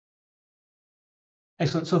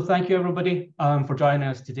Excellent. So thank you, everybody, for joining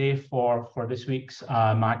us today for this week's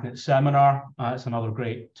MagNetZ seminar. It's another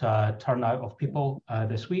great turnout of people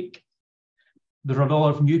this week. There are a lot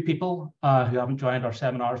of new people who haven't joined our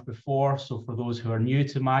seminars before. So for those who are new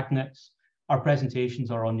to MagNetZ, our presentations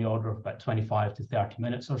are on the order of about 25 to 30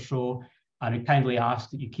 minutes or so. And we kindly ask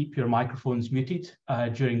that you keep your microphones muted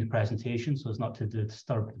during the presentation so as not to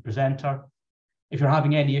disturb the presenter. If you're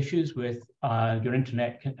having any issues with your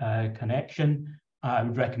internet connection, I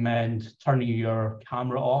would recommend turning your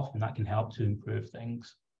camera off, and that can help to improve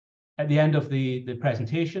things. At the end of the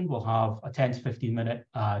presentation, we'll have a 10 to 15 minute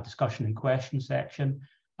discussion and question section.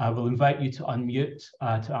 We'll invite you to unmute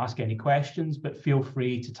to ask any questions, but feel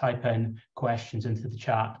free to type in questions into the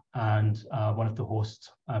chat, and one of the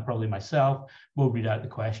hosts, probably myself, will read out the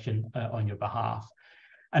question on your behalf.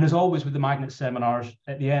 And as always with the MagNetZ seminars,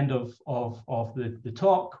 at the end of the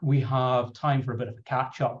talk, we have time for a bit of a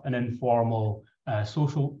catch up, an informal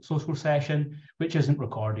social session, which isn't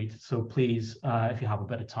recorded. So please, if you have a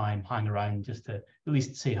bit of time, hang around just to at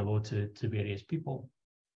least say hello to various people.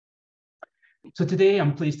 So today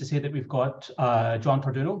I'm pleased to say that we've got John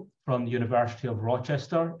Tarduno from the University of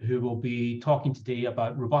Rochester, who will be talking today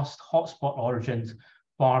about robust hotspot origins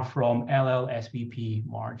far from LLSVP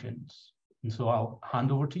margins. And so I'll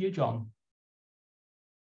hand over to you, John.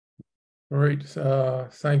 Great,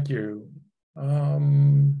 thank you.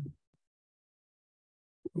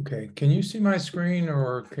 Okay, can you see my screen,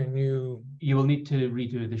 or can you? You will need to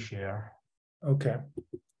redo the share. Okay.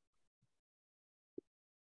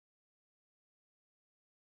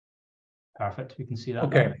 Perfect, we can see that.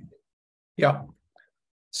 Okay, now. Yeah.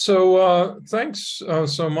 So thanks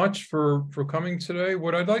so much for coming today.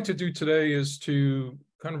 What I'd like to do today is to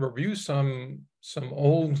kind of review some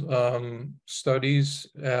old studies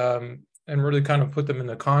and really kind of put them in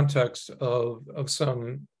the context of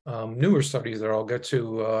some newer studies that I'll get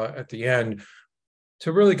to at the end,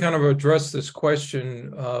 to really kind of address this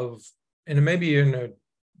question of, and maybe in a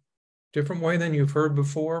different way than you've heard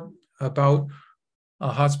before, about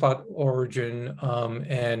hotspot origin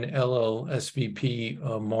and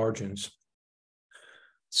LLSVP margins.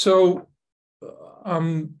 So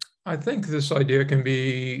I think this idea can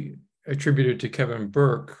be attributed to Kevin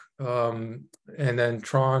Burke, and then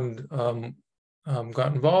Trond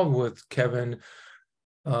got involved with Kevin.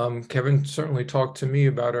 Kevin certainly talked to me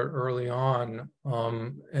about it early on,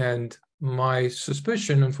 and my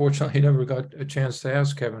suspicion, unfortunately, I never got a chance to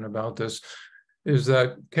ask Kevin about this, is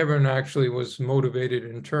that Kevin actually was motivated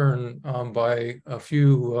in turn by a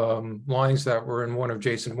few lines that were in one of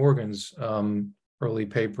Jason Morgan's early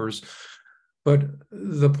papers. But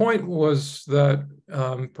the point was that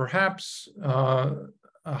perhaps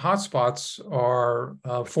hotspots are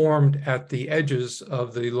formed at the edges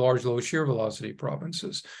of the large low shear velocity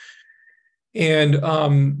provinces. And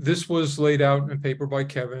this was laid out in a paper by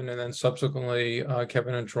Kevin, and then subsequently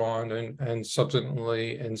Kevin and Trond, and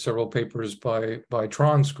subsequently in several papers by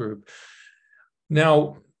Trond's group.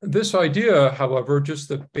 Now, this idea, however, just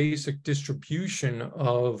the basic distribution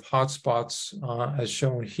of hotspots as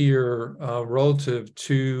shown here relative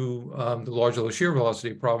to the large low shear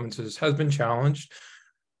velocity provinces has been challenged.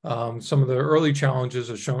 Some of the early challenges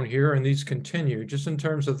are shown here, and these continue just in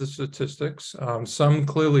terms of the statistics. Some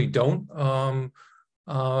clearly don't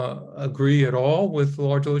agree at all with the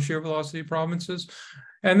large low shear velocity provinces.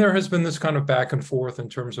 And there has been this kind of back and forth in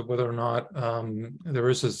terms of whether or not there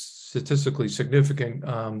is a statistically significant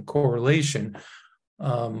correlation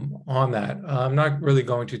on that. I'm not really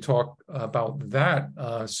going to talk about that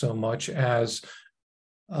so much as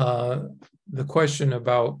the question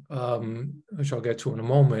about, which I'll get to in a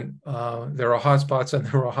moment, there are hotspots and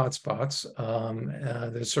there are hotspots.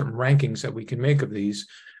 There's certain rankings that we can make of these.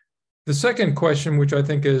 The second question, which I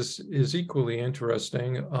think is equally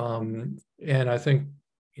interesting, and I think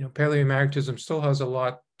paleomagnetism still has a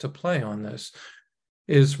lot to play on this,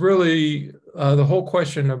 is really the whole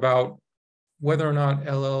question about whether or not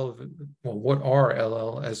what are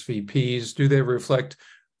LLSVPs? Do they reflect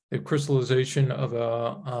the crystallization of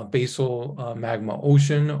a basal magma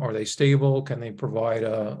ocean? Are they stable? Can they provide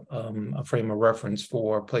a frame of reference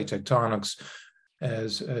for plate tectonics,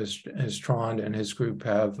 as Trond and his group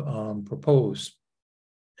have proposed?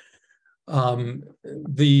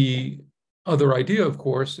 The other idea, of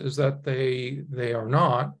course, is that they are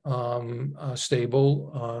not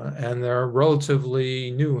stable, and they're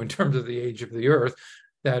relatively new in terms of the age of the Earth.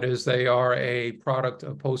 That is, they are a product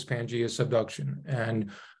of post-Pangea subduction. And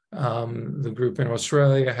the group in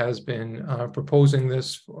Australia has been proposing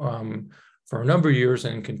this for a number of years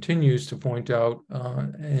and continues to point out,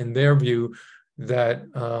 in their view,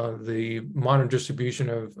 that the modern distribution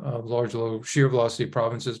of large low shear velocity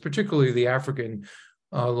provinces, particularly the African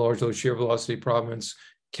large low shear velocity province,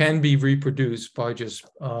 can be reproduced by just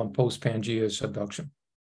post-Pangea subduction.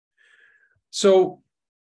 So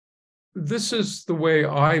this is the way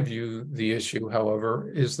I view the issue,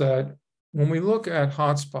 however, is that when we look at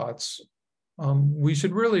hotspots, we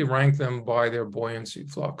should really rank them by their buoyancy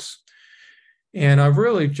flux. And I've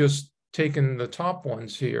really just taken the top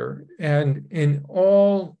ones here. And in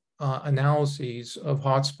all analyses of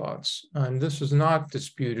hotspots, and this is not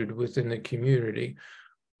disputed within the community,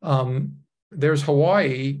 there's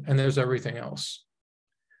Hawaii and there's everything else.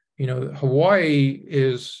 You know, Hawaii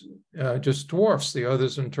is just dwarfs the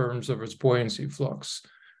others in terms of its buoyancy flux.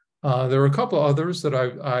 There are a couple others that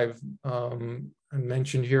I've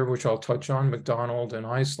mentioned here, which I'll touch on, McDonald and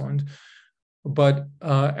Iceland. But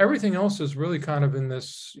everything else is really kind of in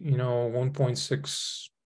this, 1.6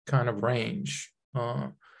 kind of range.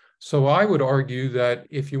 So I would argue that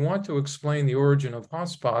if you want to explain the origin of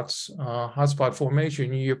hotspots, hotspot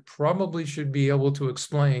formation, you probably should be able to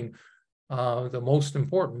explain the most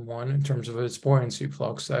important one in terms of its buoyancy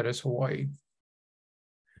flux, that is Hawaii.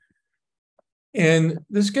 And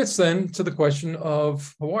this gets then to the question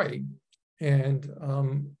of Hawaii. And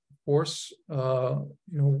of course,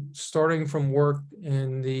 starting from work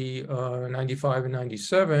in the 95 and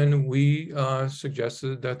 97, we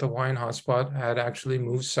suggested that the Hawaiian hotspot had actually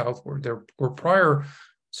moved southward. There were prior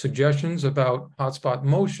suggestions about hotspot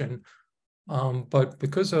motion, but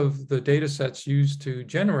because of the data sets used to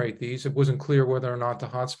generate these, it wasn't clear whether or not the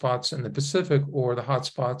hotspots in the Pacific or the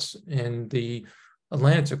hotspots in the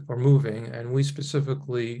Atlantic were moving. And we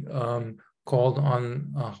specifically called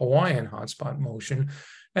on Hawaiian hotspot motion.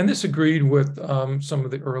 And this agreed with some of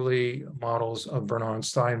the early models of Bernard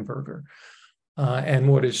Steinberger. And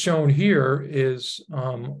what is shown here is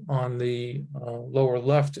on the lower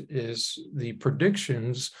left is the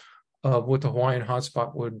predictions of what the Hawaiian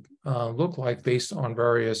hotspot would look like based on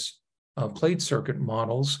various plate circuit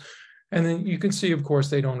models. And then you can see, of course,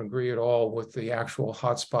 they don't agree at all with the actual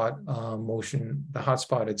hotspot motion, the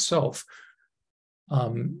hotspot itself.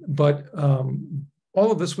 But all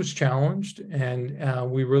of this was challenged,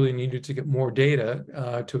 and we really needed to get more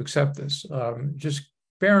data to accept this. Just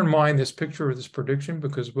bear in mind this picture of this prediction,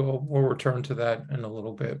 because we'll return to that in a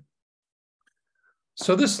little bit.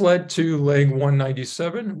 So this led to leg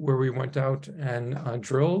 197, where we went out and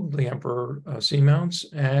drilled the Emperor seamounts,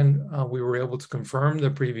 and we were able to confirm the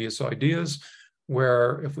previous ideas,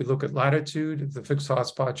 where if we look at latitude, the fixed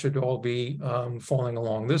hotspot should all be falling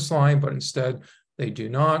along this line, but instead they do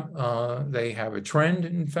not. They have a trend,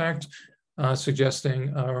 in fact,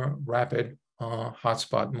 suggesting rapid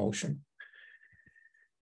hotspot motion.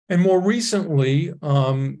 And more recently,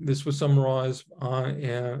 this was summarized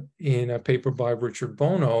in a paper by Richard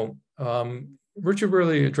Bono. Richard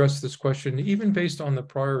really addressed this question, even based on the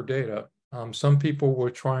prior data. Some people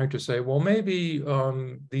were trying to say, well, maybe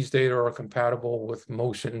these data are compatible with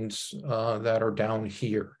motions that are down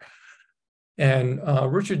here. And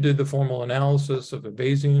Richard did the formal analysis of a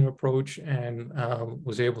Bayesian approach and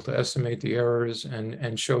was able to estimate the errors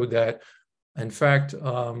and showed that, in fact,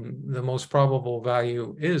 the most probable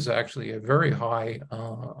value is actually a very high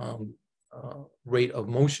rate of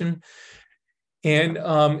motion. And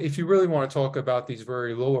if you really want to talk about these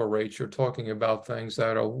very lower rates, you're talking about things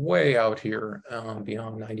that are way out here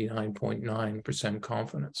beyond 99.9%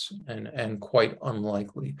 confidence and quite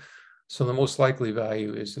unlikely. So the most likely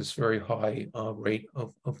value is this very high rate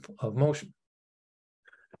of motion.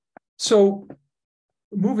 So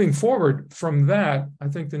moving forward from that, I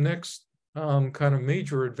think the next kind of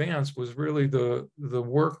major advance was really the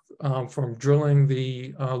work from drilling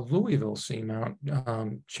the Louisville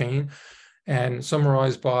seamount chain, and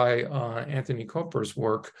summarized by Anthony Cooper's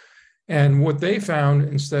work. And what they found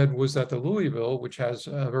instead was that the Louisville, which has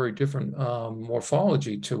a very different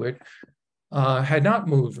morphology to it, had not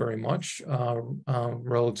moved very much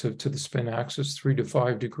relative to the spin axis, 3 to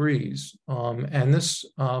 5 degrees. And this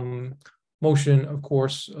motion, of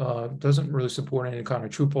course, doesn't really support any kind of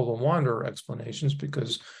true polar wander explanations,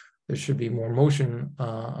 because there should be more motion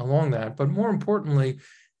along that. But more importantly,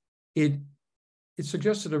 it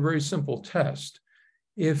suggested a very simple test.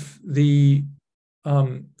 If the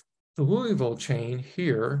Louisville chain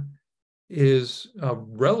here is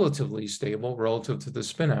relatively stable relative to the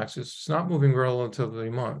spin axis, it's not moving relatively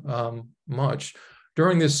much,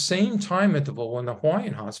 during this same time interval when the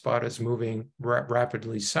Hawaiian hotspot is moving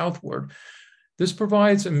rapidly southward, this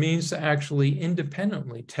provides a means to actually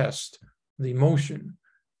independently test the motion.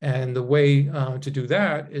 And the way to do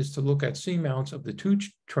that is to look at seamounts of the two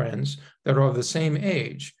trends that are of the same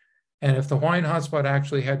age. And if the Hawaiian hotspot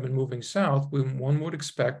actually had been moving south, one would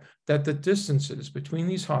expect that the distances between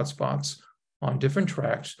these hotspots on different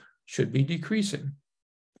tracks should be decreasing.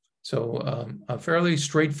 So a fairly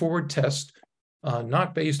straightforward test,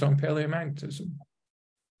 not based on paleomagnetism.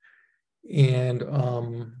 And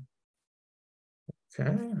okay,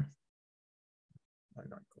 I'm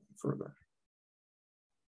not going further.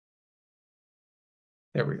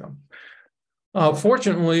 There we go.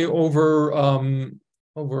 Fortunately, over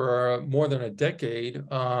more than a decade,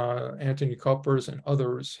 Anthony Kuppers and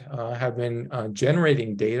others have been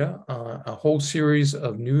generating data, a whole series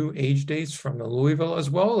of new age dates from the Louisville as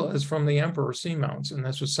well as from the Emperor seamounts. And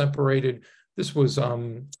this was separated, this was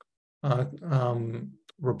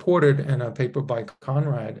reported in a paper by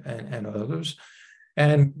Conrad and others.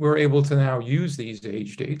 And we're able to now use these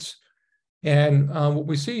age dates. And what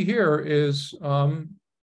we see here is,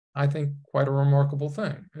 I think, quite a remarkable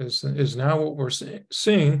thing, is now what we're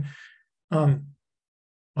seeing on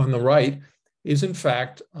the right is, in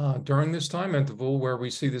fact, during this time interval where we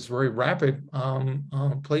see this very rapid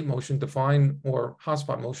plate motion defined, or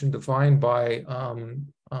hotspot motion defined by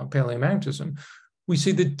paleomagnetism, we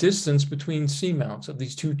see the distance between seamounts of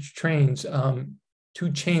these two chains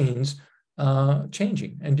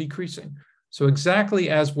changing and decreasing. So exactly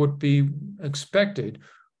as would be expected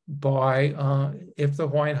by if the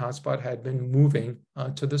Hawaiian hotspot had been moving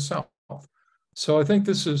to the south. So I think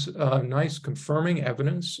this is nice confirming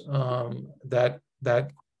evidence that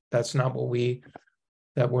that's not what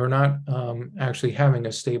that we're not actually having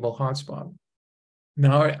a stable hotspot.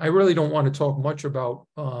 Now, I really don't want to talk much about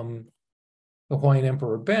the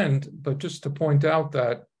Hawaiian-Emperor bend, but just to point out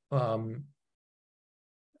that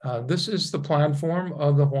this is the platform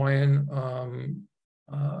of the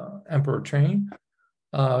Hawaiian-Emperor chain.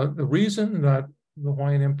 The reason that the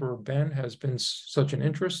Hawaiian-Emperor bend has been such an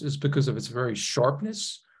interest is because of its very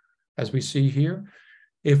sharpness, as we see here.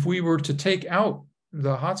 If we were to take out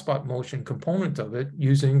the hotspot motion component of it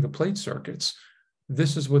using the plate circuits,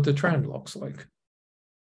 this is what the trend looks like.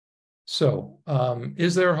 So,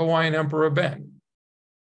 is there a Hawaiian-Emperor bend?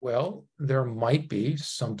 Well, there might be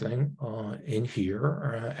something in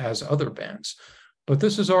here as other bends, but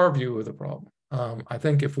this is our view of the problem. I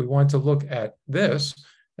think if we want to look at this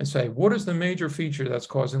and say, what is the major feature that's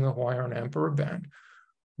causing the Hawaiian-Emperor bend?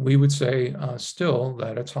 We would say still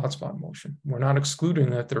that it's hotspot motion. We're not excluding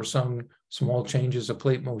that there are some small changes of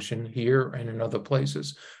plate motion here and in other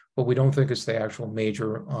places, but we don't think it's the actual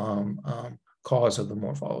major cause of the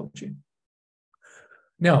morphology.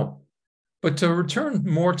 Now, but to return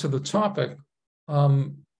more to the topic,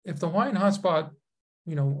 if the Hawaiian hotspot,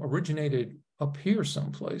 originated up here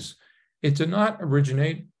someplace, it did not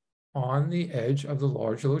originate on the edge of the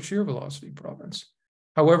large low shear velocity province.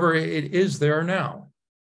 However, it is there now.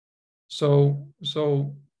 So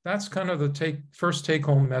that's kind of the first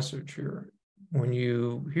take-home message here. When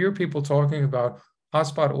you hear people talking about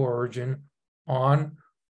hotspot origin on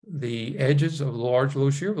the edges of large low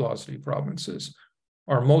shear velocity provinces,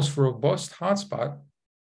 our most robust hotspot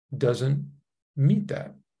doesn't meet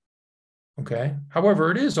that. Okay.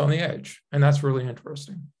 However, it is on the edge, and that's really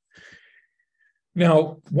interesting.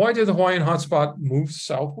 Now, why did the Hawaiian hotspot move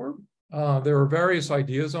southward? There are various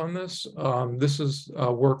ideas on this. This is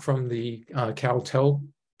work from the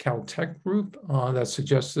Caltech group that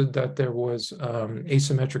suggested that there was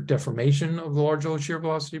asymmetric deformation of the large low shear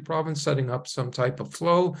velocity province, setting up some type of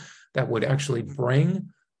flow that would actually bring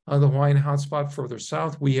the Hawaiian hotspot further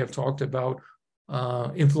south. We have talked about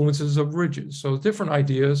influences of ridges. So different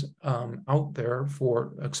ideas out there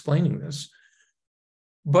for explaining this.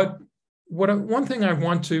 But one thing I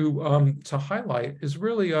want to highlight is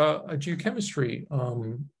really a geochemistry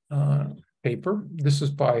paper. This is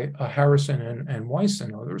by Harrison and Weiss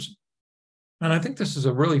and others. And I think this is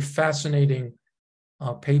a really fascinating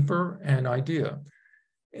paper and idea.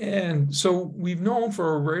 And so we've known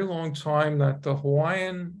for a very long time that the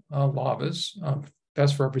Hawaiian lavas,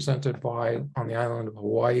 best represented on the island of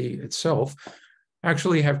Hawaii itself,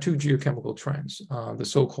 actually have two geochemical trends, the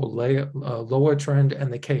so-called Loa trend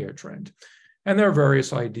and the Kea trend. And there are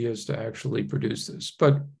various ideas to actually produce this.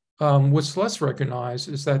 But what's less recognized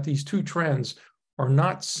is that these two trends are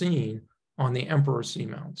not seen on the Emperor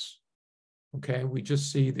seamounts. Okay, we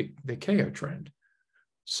just see the Kea trend.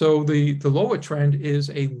 So the Loa trend is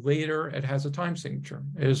it has a time signature.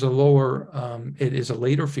 It is a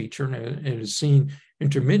later feature, and it is seen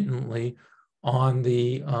intermittently on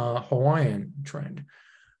the Hawaiian trend.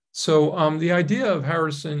 So the idea of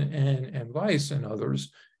Harrison and Weiss and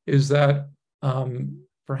others is that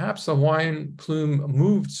perhaps the Hawaiian plume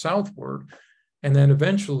moved southward and then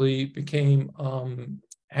eventually became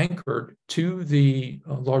anchored to the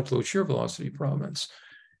large low shear velocity province.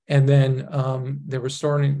 And then there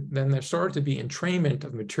started to be entrainment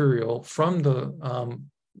of material from the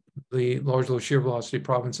large low shear velocity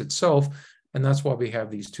province itself, and that's why we have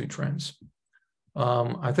these two trends.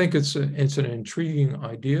 I think it's an intriguing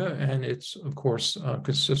idea, and it's of course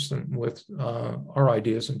consistent with our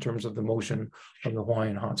ideas in terms of the motion of the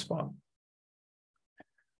Hawaiian hotspot.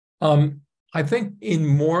 I think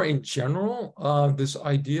in general, this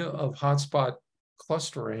idea of hotspot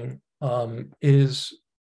clustering is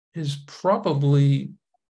probably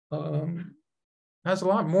has a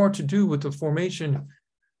lot more to do with the formation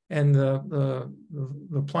and the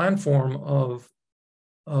planform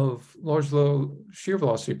of large low shear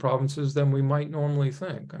velocity provinces than we might normally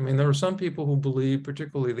think. I mean, there are some people who believe,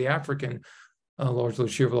 particularly the African large low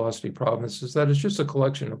shear velocity provinces, that it's just a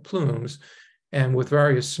collection of plumes, and with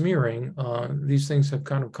various smearing, these things have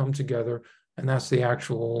kind of come together, and that's the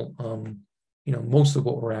actual, most of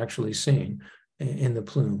what we're actually seeing in the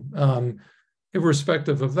plume.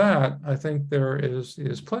 Irrespective of that, I think there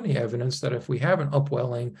is plenty of evidence that if we have an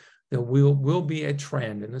upwelling, there will be a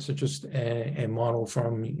trend, and this is just a model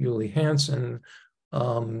from Yuli Hansen,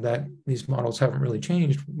 that these models haven't really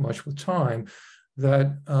changed much with time,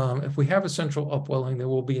 that if we have a central upwelling, there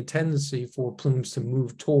will be a tendency for plumes to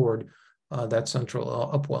move toward that central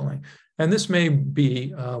upwelling. And this may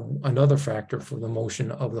be another factor for the motion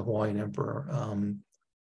of the Hawaiian-Emperor,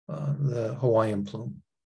 the Hawaiian plume.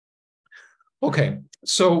 Okay,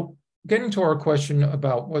 so getting to our question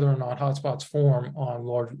about whether or not hotspots form on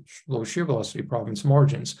large low shear velocity province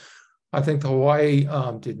margins, I think the Hawaii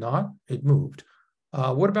did not, it moved.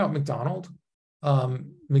 What about McDonald?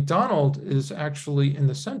 McDonald is actually in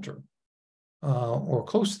the center or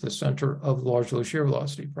close to the center of the large low shear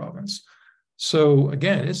velocity province. So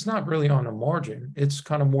again, it's not really on a margin, it's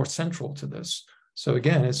kind of more central to this. So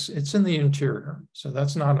again, it's in the interior. So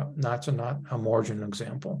that's not a margin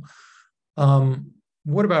example.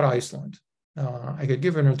 What about Iceland? I could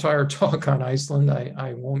give an entire talk on Iceland.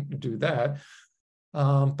 I won't do that.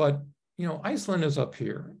 But Iceland is up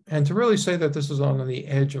here. And to really say that this is on the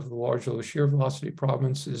edge of the large low shear velocity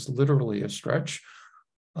province is literally a stretch.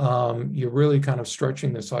 You're really kind of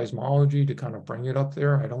stretching the seismology to kind of bring it up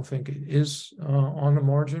there. I don't think it is on the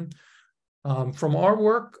margin. From our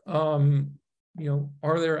work,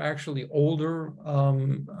 are there actually older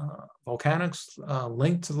volcanics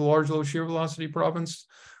linked to the large low shear velocity province?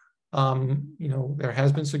 There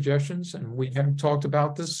has been suggestions, and we have talked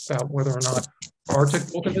about this, about whether or not Arctic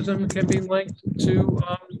volcanism can be linked to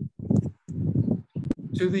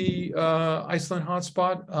the Iceland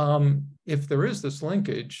hotspot. If there is this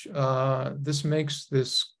linkage, this makes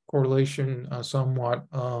this correlation somewhat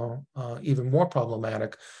even more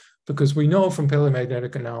problematic, because we know from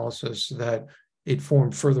paleomagnetic analysis that it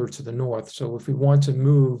formed further to the north. So if we want to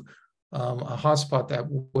move a hotspot that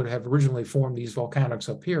would have originally formed these volcanics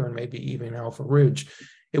up here, and maybe even Alpha Ridge,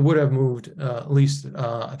 it would have moved at least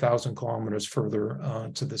 1,000 kilometers further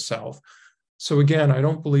to the south. So again, I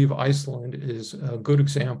don't believe Iceland is a good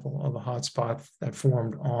example of a hotspot that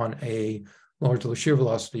formed on a large low shear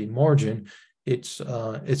velocity margin. It's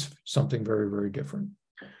something very, very different.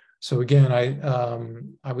 So again,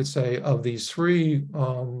 I would say of these three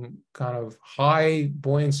kind of high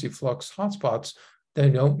buoyancy flux hotspots, they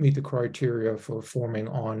don't meet the criteria for forming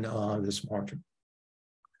on this margin.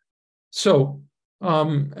 So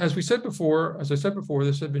as I said before,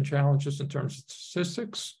 this had been challenged just in terms of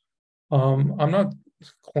statistics. I'm not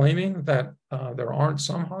claiming that there aren't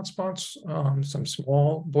some hotspots, some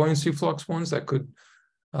small buoyancy flux ones that could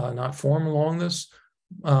not form along this,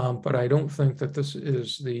 but I don't think that this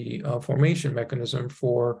is the formation mechanism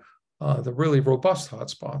for the really robust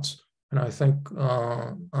hotspots. And I think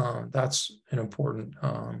that's an important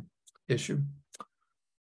issue.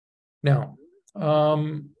 Now,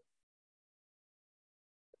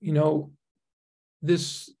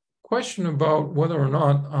 this question about whether or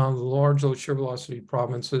not the large low shear velocity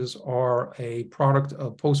provinces are a product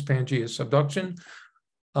of post-Pangea subduction,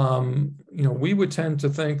 we would tend to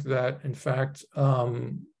think that, in fact,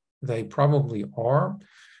 they probably are.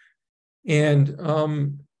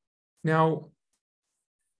 And now,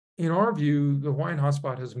 in our view, the Hawaiian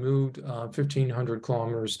hotspot has moved 1,500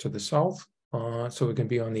 kilometers to the south, so it can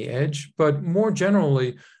be on the edge. But more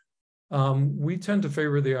generally, we tend to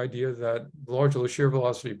favor the idea that large low shear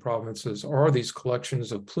velocity provinces are these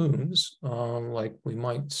collections of plumes, like we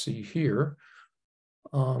might see here.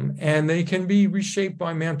 And they can be reshaped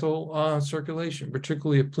by mantle circulation,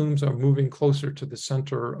 particularly if plumes are moving closer to the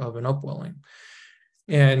center of an upwelling.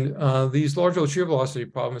 And these large low shear velocity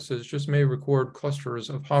provinces just may record clusters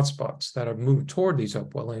of hotspots that have moved toward these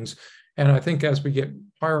upwellings. And I think as we get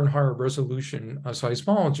higher and higher resolution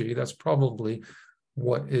seismology, that's probably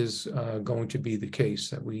what is going to be the case,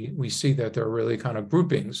 that we see that there are really kind of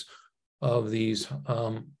groupings of these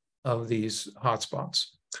hotspots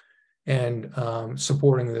and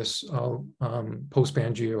supporting this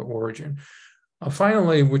post-Pangea origin.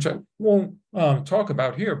 Finally, which I won't talk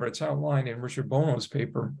about here, but it's outlined in Richard Bono's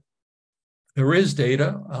paper, there is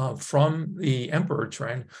data from the Emperor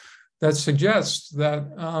trend that suggests that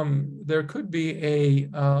there could be a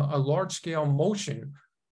large-scale motion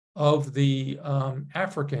of the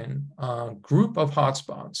African group of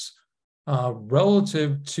hotspots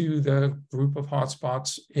relative to the group of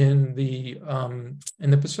hotspots in the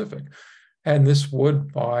Pacific. And this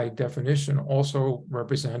would, by definition, also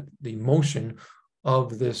represent the motion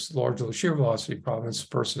of this large low shear velocity province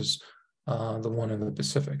versus the one in the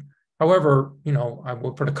Pacific. However, I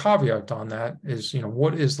will put a caveat on that is,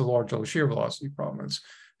 what is the large low shear velocity province?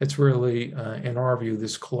 It's really, in our view,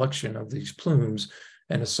 this collection of these plumes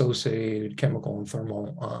and associated chemical and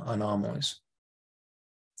thermal anomalies.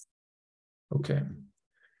 Okay.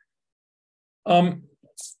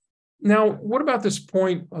 Now, what about this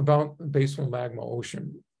point about basal magma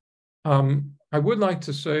ocean? I would like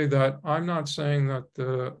to say that I'm not saying that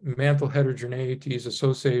the mantle heterogeneities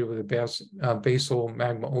associated with the basal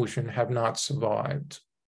magma ocean have not survived.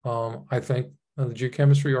 I think the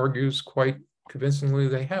geochemistry argues quite convincingly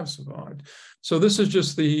they have survived. So this is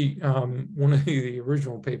just the one of the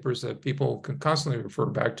original papers that people can constantly refer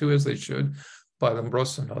back to, as they should, by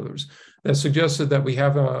Lambros and others, that suggested that we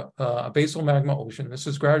have a basal magma ocean. This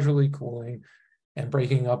is gradually cooling and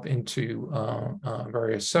breaking up into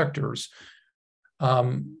various sectors.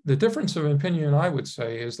 The difference of opinion, I would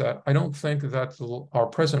say, is that I don't think that our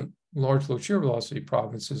present large low shear velocity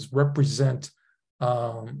provinces represent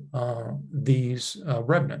these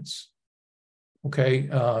remnants. Okay,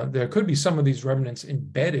 there could be some of these remnants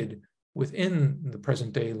embedded within the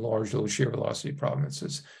present day large low shear velocity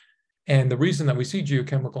provinces. And the reason that we see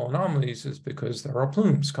geochemical anomalies is because there are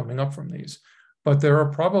plumes coming up from these. But there are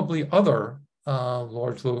probably other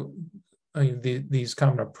these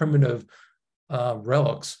kind of primitive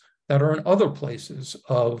relics that are in other places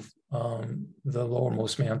of the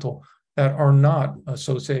lowermost mantle that are not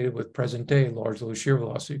associated with present day large low shear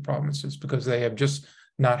velocity provinces, because they have just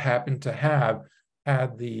not happened to have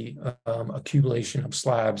had the accumulation of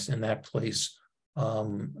slabs in that place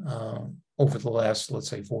over the last, let's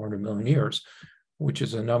say, 400 million years, which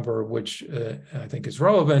is a number which I think is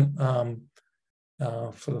relevant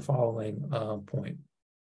for the following point.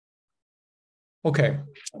 Okay,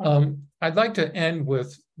 I'd like to end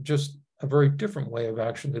with just a very different way of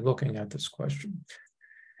actually looking at this question.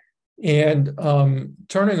 And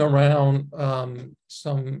turning around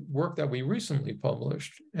some work that we recently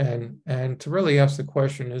published, and to really ask the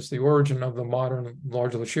question, is the origin of the modern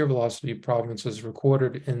large low shear velocity provinces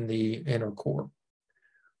recorded in the inner core?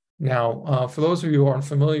 Now, for those of you who aren't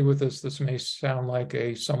familiar with this may sound like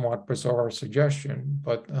a somewhat bizarre suggestion,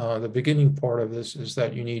 but the beginning part of this is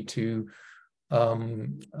that you need to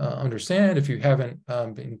understand, if you haven't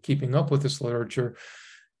been keeping up with this literature,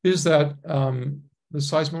 is that the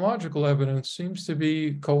seismological evidence seems to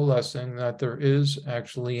be coalescing that there is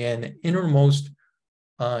actually an innermost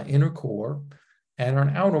inner core and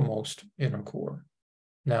an outermost inner core.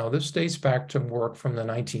 Now, this dates back to work from the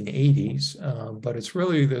 1980s, but it's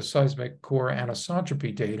really the seismic core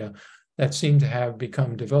anisotropy data that seem to have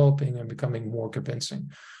become developing and becoming more convincing.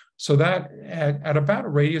 So that at about a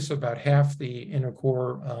radius of about half the inner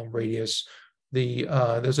core radius,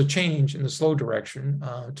 there's a change in the slow direction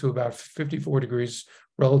to about 54 degrees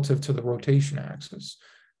relative to the rotation axis.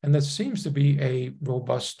 And that seems to be a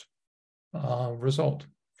robust result.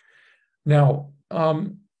 Now,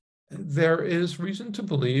 there is reason to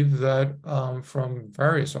believe that from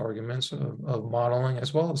various arguments of modeling,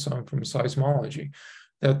 as well as some from seismology,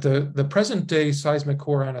 that the present day seismic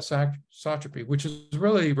core anisotropy, which is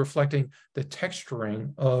really reflecting the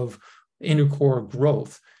texturing of inner core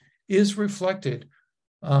growth, is reflected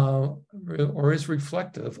or is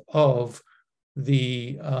reflective of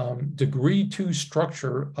the degree 2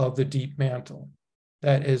 structure of the deep mantle.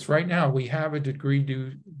 That is, right now we have a degree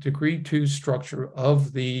 2 structure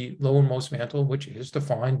of the lowermost mantle, which is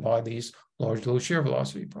defined by these large low shear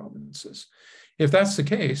velocity provinces. If that's the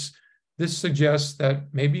case, this suggests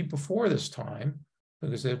that maybe before this time,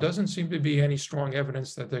 because there doesn't seem to be any strong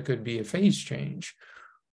evidence that there could be a phase change,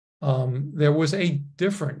 there was a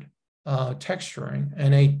different texturing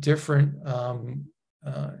and a different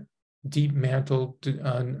deep mantle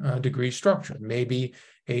degree structure, maybe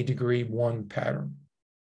a degree 1 pattern.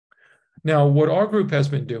 Now, what our group has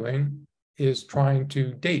been doing is trying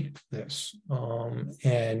to date this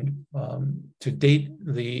and to date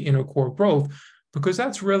the inner core growth, because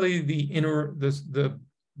that's really the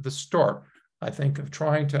start, I think, of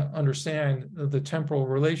trying to understand the temporal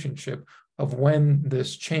relationship of when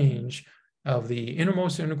this change of the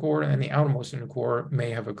innermost inner core and the outermost inner core may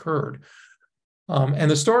have occurred.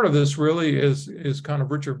 And the start of this really is kind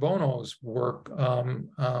of Richard Bono's work,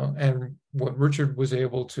 and what Richard was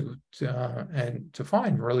able to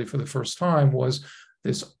find really for the first time was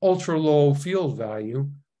this ultra low field value,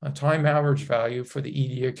 a time average value for the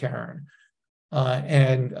Ediacaran.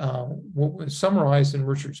 And what was summarized in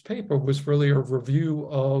Richard's paper was really a review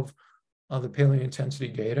of the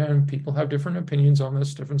paleointensity data, and people have different opinions on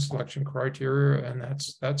this, different selection criteria, and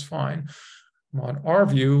that's fine. What our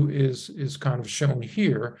view is kind of shown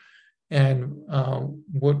here. And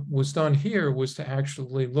what was done here was to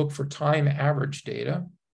actually look for time average data.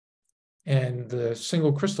 And the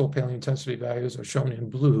single crystal paleointensity values are shown in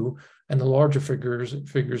blue, and the larger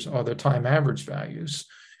figures are the time average values.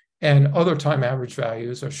 And other time average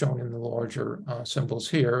values are shown in the larger symbols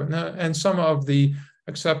here. And some of the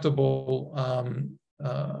acceptable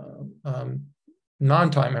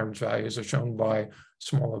non-time average values are shown by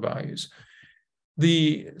smaller values.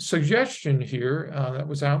 The suggestion here that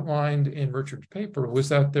was outlined in Richard's paper was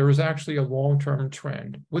that there was actually a long-term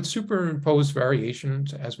trend with superimposed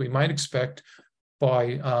variations, as we might expect,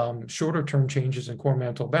 by shorter-term changes in core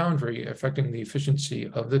mantle boundary affecting the efficiency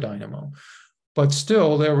of the dynamo. But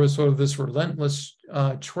still, there was sort of this relentless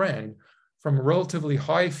trend from a relatively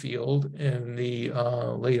high field in the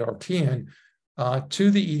late Archean to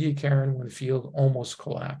the Ediacaran when the field almost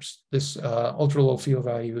collapsed. This ultra-low field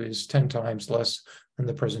value is 10 times less than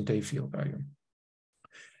the present-day field value.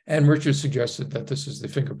 And Richard suggested that this is the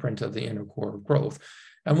fingerprint of the inner core growth.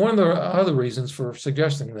 And one of the other reasons for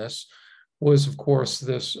suggesting this was, of course,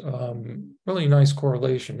 this really nice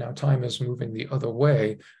correlation. Now time is moving the other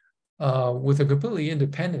way with a completely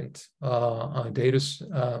independent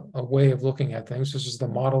data a way of looking at things. This is the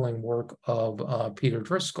modeling work of Peter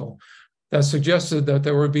Driscoll that suggested that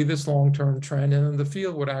there would be this long-term trend, and then the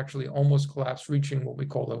field would actually almost collapse, reaching what we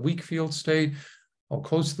call a weak field state, or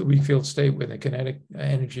close to the weak field state where the kinetic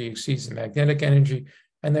energy exceeds the magnetic energy,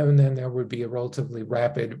 and then there would be a relatively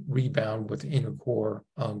rapid rebound with inner core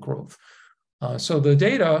growth. So the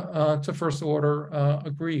data to first order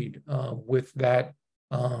agreed with that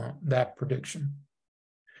prediction.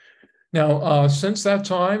 Now, since that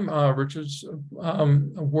time, Richard's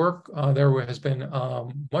work, there has been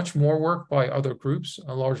much more work by other groups.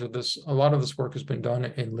 A lot of this work has been done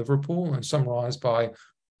in Liverpool and summarized by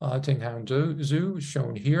Ting-Han Zhu,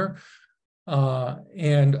 shown here,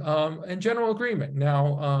 and general agreement.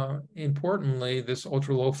 Now, importantly, this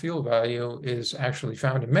ultra-low field value is actually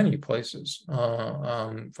found in many places,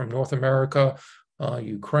 from North America,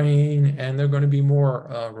 Ukraine, and there are going to be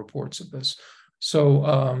more reports of this.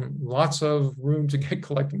 So lots of room to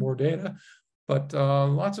collect more data, but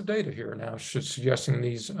lots of data here now suggesting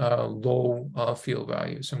these low field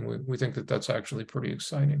values, and we think that that's actually pretty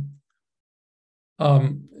exciting.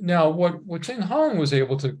 Now, what Ting-Han was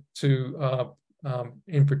able to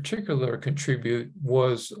in particular contribute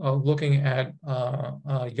was looking at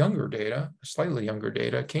younger data, slightly younger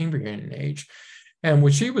data, Cambrian in age. And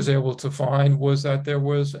what she was able to find was that there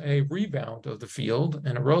was a rebound of the field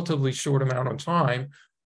in a relatively short amount of time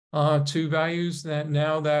to values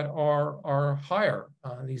that are higher,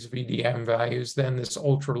 these VDM values, than this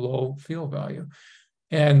ultra low field value.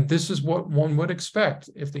 And this is what one would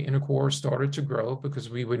expect if the inner core started to grow, because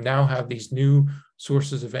we would now have these new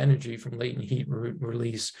sources of energy from latent heat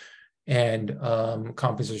release and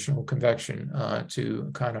compositional convection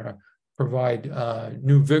to kind of provide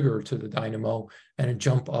new vigor to the dynamo and a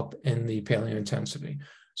jump up in the paleointensity.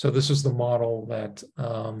 So this is the model that,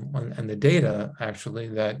 and the data actually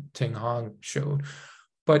that Ting-Han showed.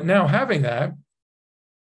 But now having that,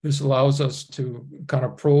 this allows us to kind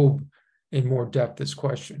of probe in more depth this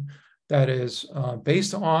question. That is,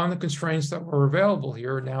 based on the constraints that were available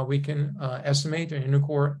here, now we can estimate an inner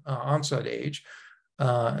core onset age.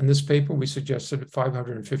 In this paper, we suggested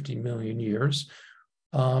 550 million years.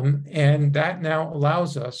 And that now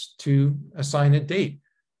allows us to assign a date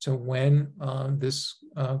to when this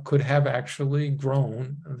could have actually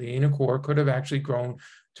grown, the inner core could have actually grown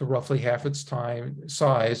to roughly half its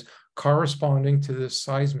size, corresponding to this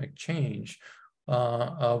seismic change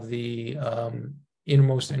of the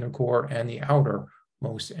innermost inner core and the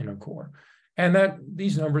outermost inner core. And that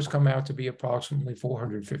these numbers come out to be approximately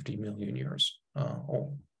 450 million years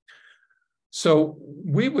old. So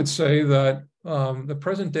we would say that the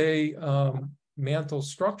present day mantle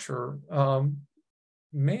structure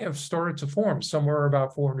may have started to form somewhere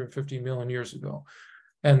about 450 million years ago,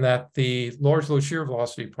 and that the large low shear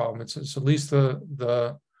velocity problem, it's at least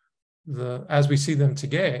the as we see them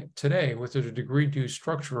today with a degree-2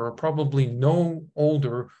 structure, are probably no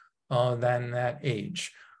older than that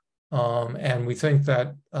age. And we think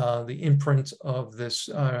that the imprint of this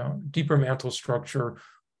deeper mantle structure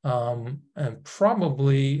and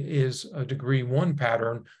probably is a degree-1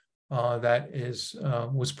 pattern that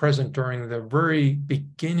was present during the very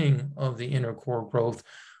beginning of the inner core growth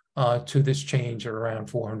to this change at around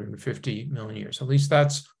 450 million years. At least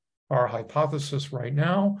that's our hypothesis right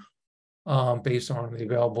now, based on the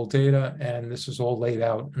available data. And this is all laid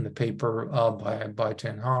out in the paper by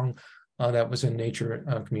Ting Han that was in Nature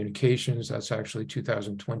Communications. That's actually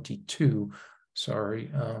 2022. Sorry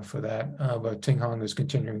for that, but Ting Han is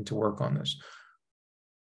continuing to work on this.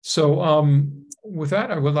 So with that,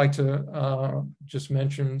 I would like to just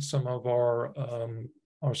mention some of our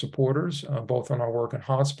supporters, both on our work in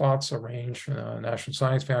hotspots, arranged National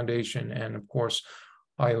Science Foundation, and of course,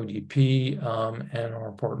 IODP, and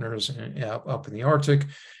our partners up in the Arctic,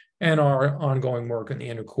 and our ongoing work in the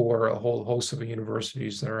inner core, a whole host of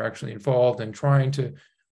universities that are actually involved in trying to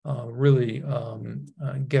really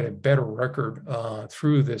get a better record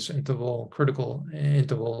through this critical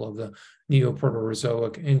interval of the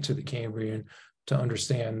Neoproterozoic into the Cambrian to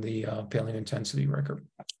understand the paleointensity record.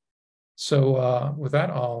 So with that,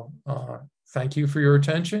 I'll thank you for your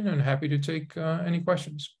attention and happy to take any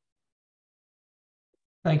questions.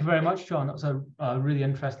 Thank you very much, John. That was a really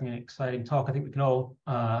interesting and exciting talk. I think we can all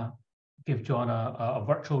give John a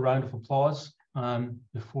virtual round of applause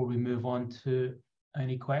before we move on to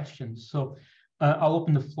any questions. So I'll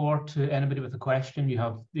open the floor to anybody with a question. You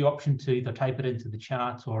have the option to either type it into the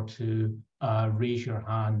chat or to raise your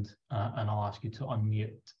hand, and I'll ask you to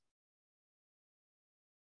unmute.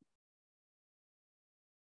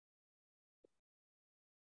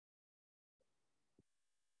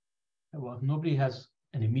 Well, if nobody has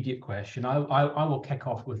an immediate question, I will kick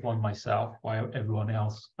off with one myself while everyone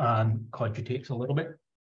else cogitates a little bit.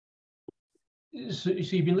 So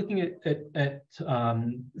you've been looking at 3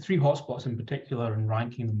 hotspots in particular and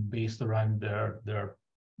ranking them based around their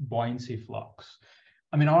buoyancy flux.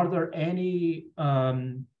 I mean, are there any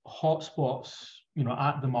hotspots,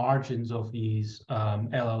 at the margins of these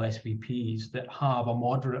LLSVPs that have a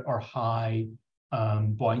moderate or high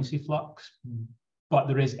buoyancy flux, but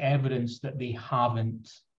there is evidence that they haven't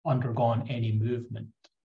undergone any movement?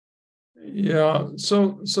 Yeah,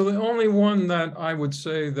 so the only one that I would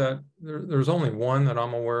say that there's only one that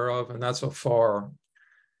I'm aware of, and that's Afar.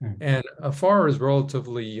 And Afar is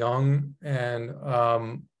relatively young, and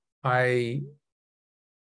I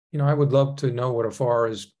would love to know what Afar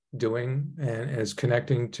is doing and is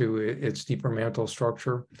connecting to its deeper mantle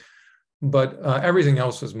structure, but everything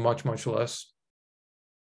else is much less.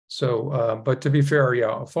 So, but to be fair,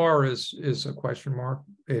 yeah, Afar is a question mark.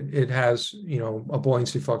 It has, a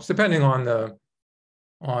buoyancy flux, depending on the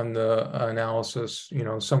analysis,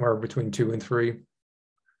 somewhere between 2 and 3.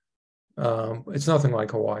 It's nothing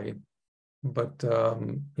like Hawaii, but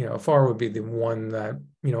Afar would be the one that,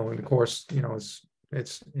 and of course,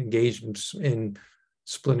 it's engaged in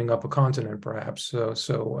splitting up a continent, perhaps.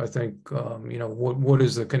 So I think, what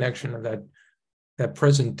is the connection of that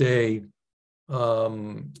present day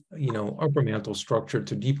upper mantle structure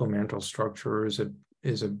to deeper mantle structure is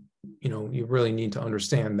you really need to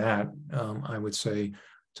understand that, I would say,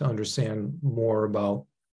 to understand more about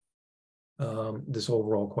this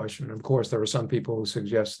overall question. Of course, there are some people who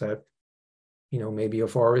suggest that, maybe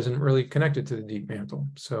Afar isn't really connected to the deep mantle.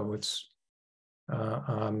 So it's,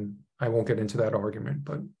 I won't get into that argument,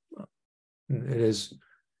 but it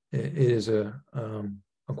is a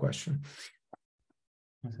question.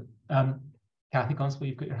 Kathy Constable,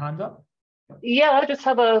 you've got your hand up. Yeah, I just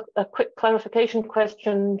have a quick clarification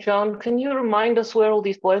question, John. Can you remind us where all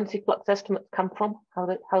these buoyancy flux estimates come from, how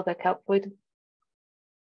they're calculated?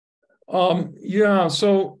 Yeah,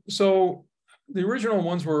 so the original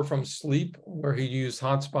ones were from Sleep, where he used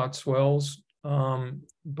hotspot swells,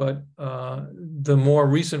 but the more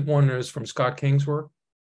recent one is from Scott King's work.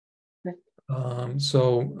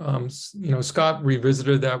 Scott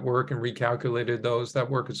revisited that work and recalculated those. That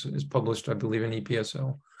work is published, I believe, in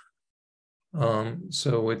EPSL.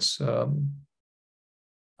 So it's, I'm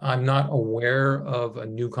not aware of a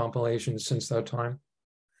new compilation since that time.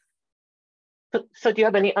 So do you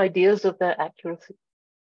have any ideas of their accuracy?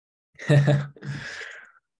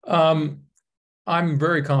 I'm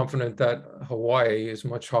very confident that Hawaii is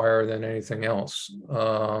much higher than anything else.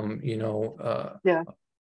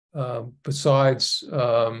 Besides,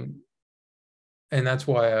 and that's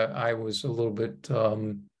why I was a little bit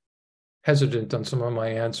hesitant on some of my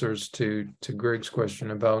answers to Greg's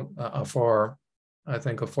question about afar. I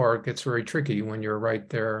think afar gets very tricky when you're right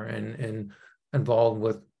there and involved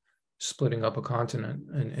with splitting up a continent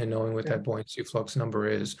and knowing what that buoyancy flux number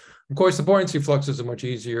is. Of course, the buoyancy fluxes are much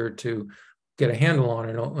easier to get a handle on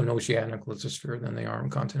an oceanic lithosphere than they are in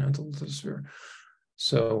continental lithosphere.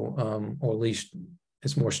 So, or at least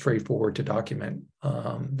it's more straightforward to document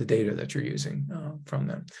the data that you're using from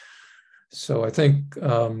them. So I think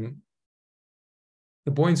the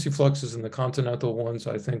buoyancy fluxes in the continental ones,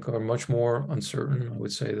 I think, are much more uncertain. I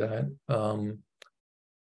would say that.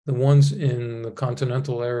 The ones in the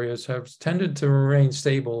continental areas have tended to remain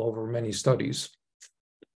stable over many studies.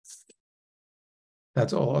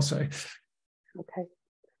 That's all I'll say. Okay.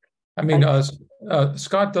 I mean,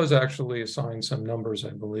 Scott does actually assign some numbers, I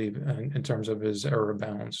believe, in terms of his error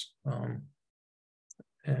bounds.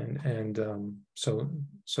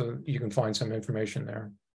 So you can find some information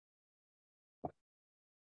there.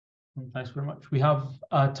 Thanks very much. We have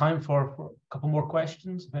time for a couple more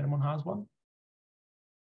questions, if anyone has one.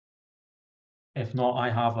 If not, I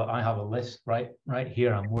have a list right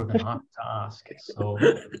here. I'm more than happy to ask. So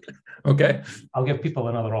okay, I'll give people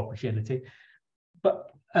another opportunity.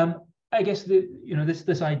 But I guess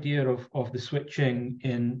this idea of the switching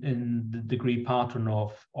in the degree pattern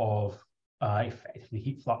of effectively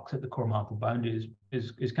heat flux at the core mantle boundary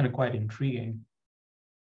is kind of quite intriguing.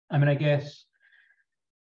 I mean, I guess.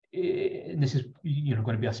 And this is going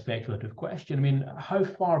to be a speculative question. I mean, how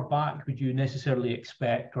far back would you necessarily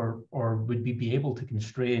expect or would we be able to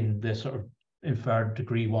constrain this sort of inferred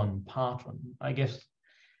degree 1 pattern? I guess,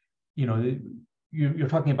 you're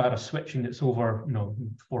talking about a switching that's over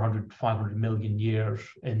 400, 500 million years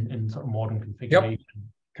in sort of modern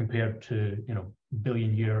configuration compared to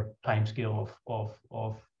billion-year timescale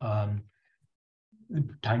of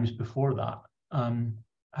times before that.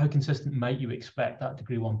 How consistent might you expect that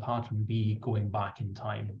degree 1 pattern be going back in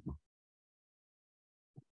time?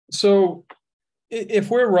 So if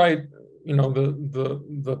we're right,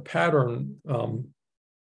 the pattern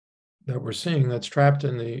that we're seeing that's trapped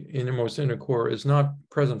in the innermost inner core is not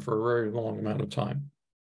present for a very long amount of time,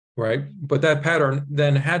 right? But that pattern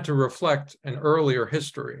then had to reflect an earlier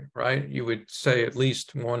history, right? You would say at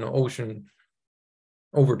least one ocean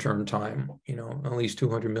overturn time, at least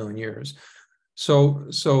 200 million years.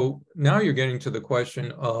 So now you're getting to the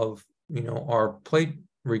question of, are plate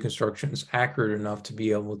reconstructions accurate enough to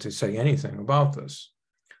be able to say anything about this?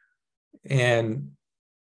 And,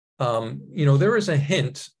 there is a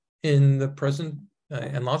hint in the present,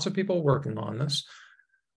 and lots of people working on this,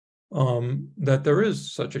 that there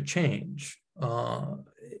is such a change,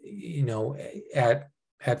 at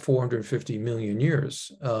 450 million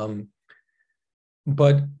years.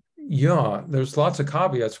 But yeah, there's lots of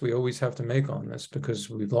caveats we always have to make on this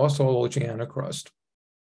because we've lost all oceanic crust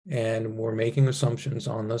and we're making assumptions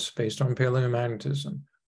on this based on paleomagnetism.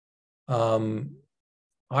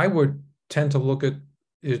 I would tend to look at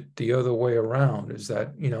it the other way around, is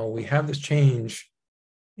that, we have this change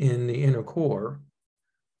in the inner core,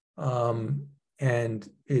 and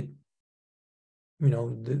it,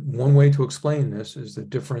 one way to explain this is the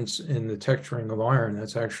difference in the texturing of iron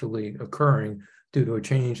that's actually occurring due to a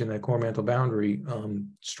change in that core mantle boundary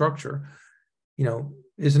structure.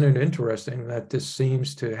 Isn't it interesting that this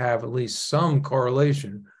seems to have at least some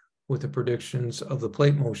correlation with the predictions of the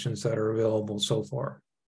plate motions that are available so far?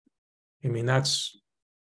 I mean, that's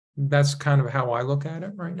kind of how I look at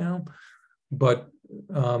it right now. But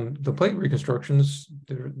the plate reconstructions,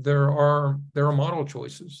 there are model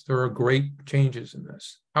choices. There are great changes in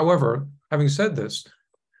this. However, having said this,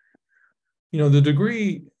 the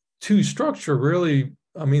degree 2 structure really,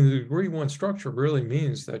 I mean, the degree 1 structure really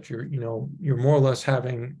means that you're more or less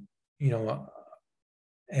having, an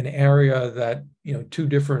area that, 2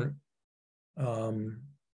 different,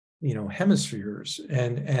 hemispheres,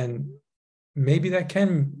 and maybe that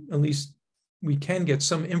can, at least we can get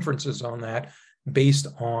some inferences on that based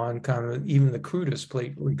on kind of even the crudest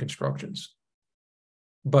plate reconstructions.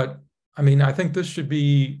 But I mean, I think this should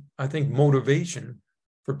be, motivation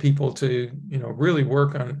for people to, really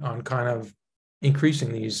work on kind of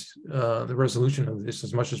increasing the resolution of this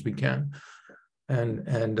as much as we can.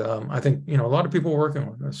 And I think, a lot of people are working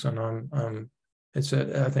on this, and it's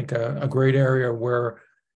I think a great area where,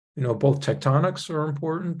 both tectonics are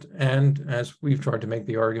important, and as we've tried to make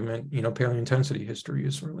the argument, paleointensity history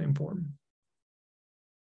is really important.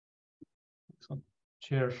 Excellent.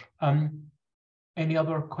 Cheers. any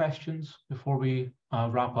other questions before we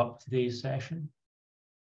wrap up today's session?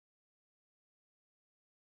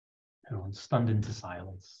 Everyone's stunned into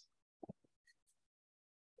silence.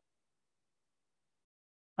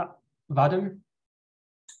 Vadim?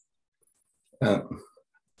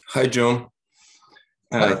 Hi, John.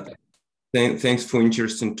 Thanks for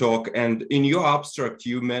interesting talk. And in your abstract,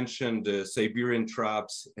 you mentioned Siberian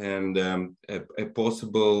Traps and a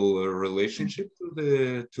possible relationship to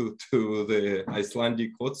the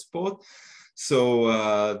Icelandic hotspot. So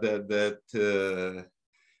that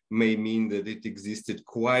may mean that it existed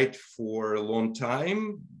quite for a long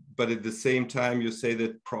time, but at the same time, you say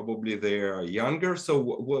that probably they are younger. So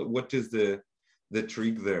what is the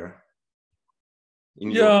trick there?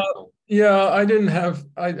 Yeah, I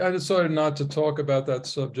decided not to talk about that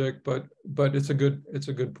subject, but it's a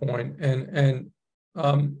good point. And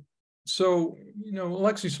so, you know,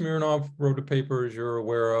 Alexei Smirnov wrote a paper, as you're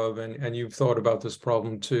aware of, and you've thought about this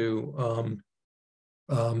problem too.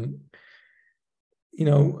 You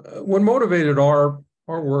know, what motivated our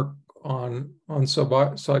work on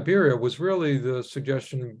Siberia was really the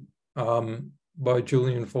suggestion by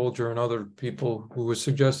Julian Folger and other people who were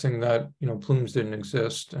suggesting that, you know, plumes didn't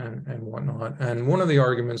exist and whatnot. And one of the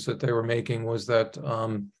arguments that they were making was that,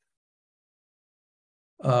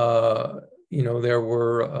 you know, there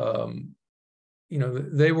were, you know,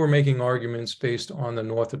 they were making arguments based on the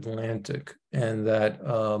North Atlantic, and that,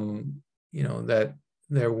 you know, that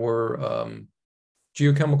there were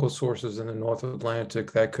geochemical sources in the North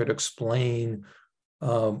Atlantic that could explain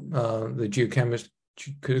the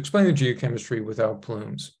geochemistry without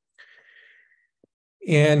plumes.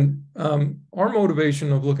 And our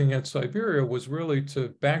motivation of looking at Siberia was really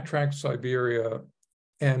to backtrack Siberia.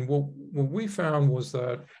 And what we found was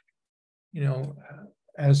that, you know,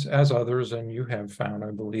 as others, and you have found,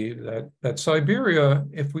 I believe, that Siberia,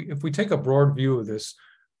 if we take a broad view of this,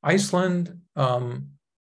 Iceland,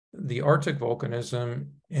 the Arctic volcanism,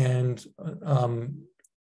 and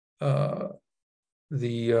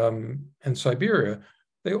Siberia,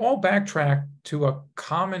 they all backtrack to a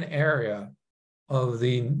common area of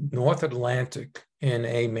the North Atlantic in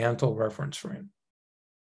a mantle reference frame.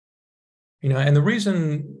 You know, and the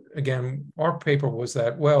reason, again, our paper was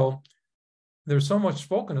that, well, there's so much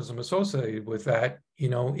volcanism associated with that. You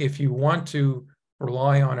know, if you want to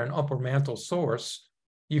rely on an upper mantle source,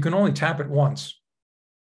 you can only tap it once.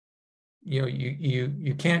 You know,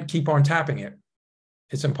 you can't keep on tapping it.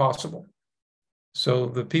 It's impossible. So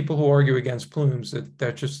the people who argue against plumes,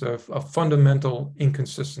 that's just a fundamental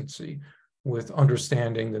inconsistency with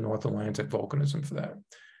understanding the North Atlantic volcanism for that.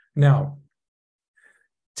 Now,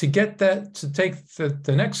 to get that, to take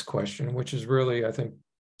the next question, which is really, I think,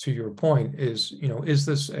 to your point, is, you know, is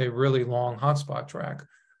this a really long hotspot track?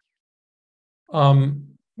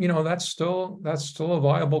 You know, that's still a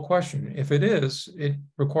viable question. If it is, it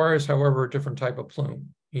requires, however, a different type of plume.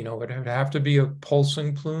 You know, it would have to be a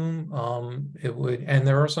pulsing plume. It would, and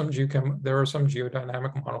there are some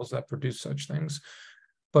geodynamic models that produce such things,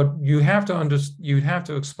 but you have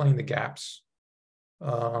to explain the gaps,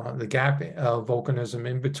 the gap of volcanism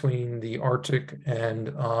in between the Arctic and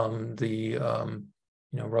you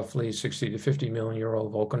know, roughly 60 to 50 million year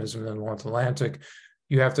old volcanism in the North Atlantic.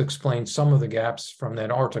 You have to explain some of the gaps from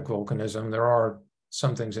that Arctic volcanism. There are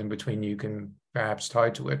some things in between you can perhaps tie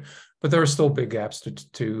to it, but there are still big gaps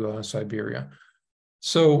to Siberia.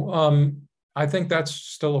 So I think that's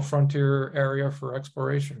still a frontier area for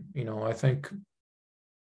exploration. You know, I think,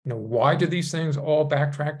 you know, why do these things all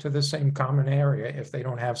backtrack to the same common area if they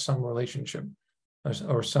don't have some relationship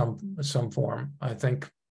or some form? I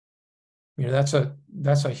think, you know,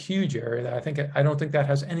 that's a huge area that I don't think that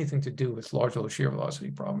has anything to do with large low shear velocity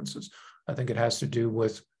provinces. I think it has to do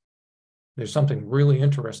with, there's something really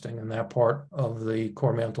interesting in that part of the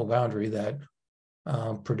core mantle boundary that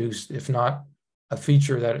produced, if not a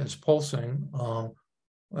feature that is pulsing,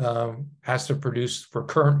 has to produce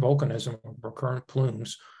recurrent volcanism, recurrent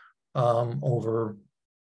plumes over,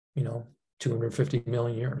 you know, 250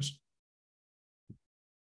 million years.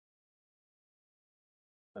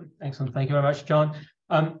 Excellent. Thank you very much, John.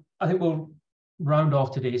 I think we'll round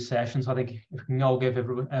off today's session. So I think if we can all give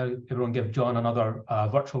everyone give John another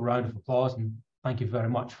virtual round of applause, and thank you very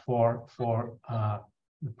much for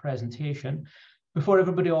the presentation. Before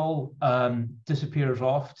everybody all disappears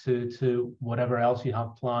off to whatever else you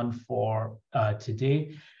have planned for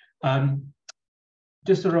today,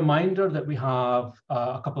 just a reminder that we have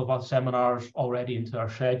a couple of other seminars already into our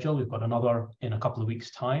schedule. We've got another in a couple of weeks'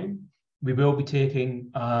 time. We will be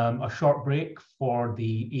taking a short break for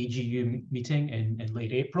the AGU meeting in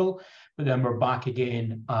late April, but then we're back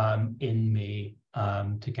again in May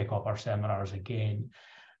to kick off our seminars again.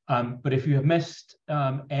 But if you have missed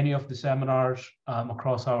any of the seminars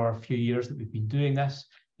across our few years that we've been doing this,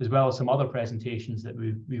 as well as some other presentations that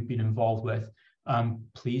we've been involved with,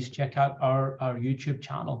 please check out our YouTube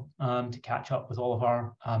channel to catch up with all of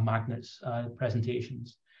our MagNetZ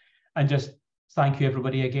presentations. And just thank you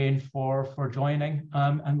everybody again for joining,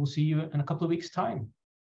 and we'll see you in a couple of weeks' time.